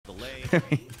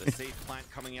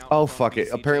Oh, fuck it.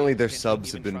 Apparently their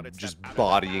subs have been just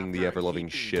bodying the ever-loving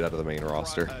shit out of the main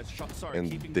roster.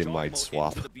 And they might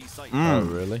swap. Oh,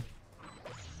 really?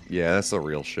 Yeah, that's the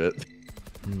real shit.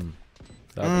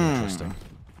 That'd be interesting.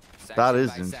 That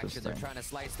is interesting.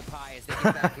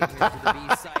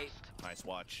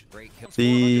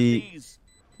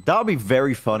 That would be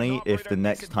very funny if the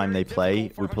next time they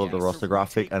play, we pull up the roster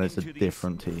graphic and it's a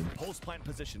different team.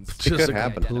 It's just a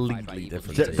completely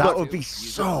different team. That would be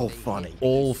so funny.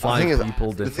 All five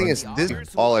people different. The thing is,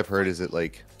 all I've heard is that,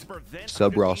 like,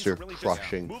 sub-roster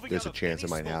crushing, there's a chance it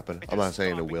might happen. I'm not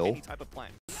saying it will.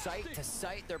 Site to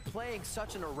site, they're playing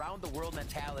such an around-the-world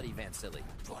mentality, Vansili.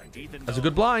 That's a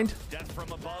good blind.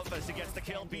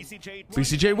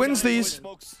 BCJ wins these.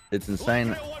 It's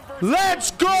insane.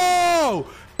 Let's go!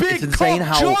 Big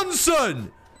Cock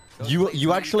Johnson!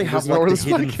 You actually have like the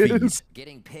hidden feed.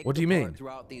 What do you mean?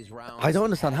 I don't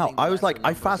understand how. I was like,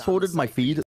 I fast-forwarded my feed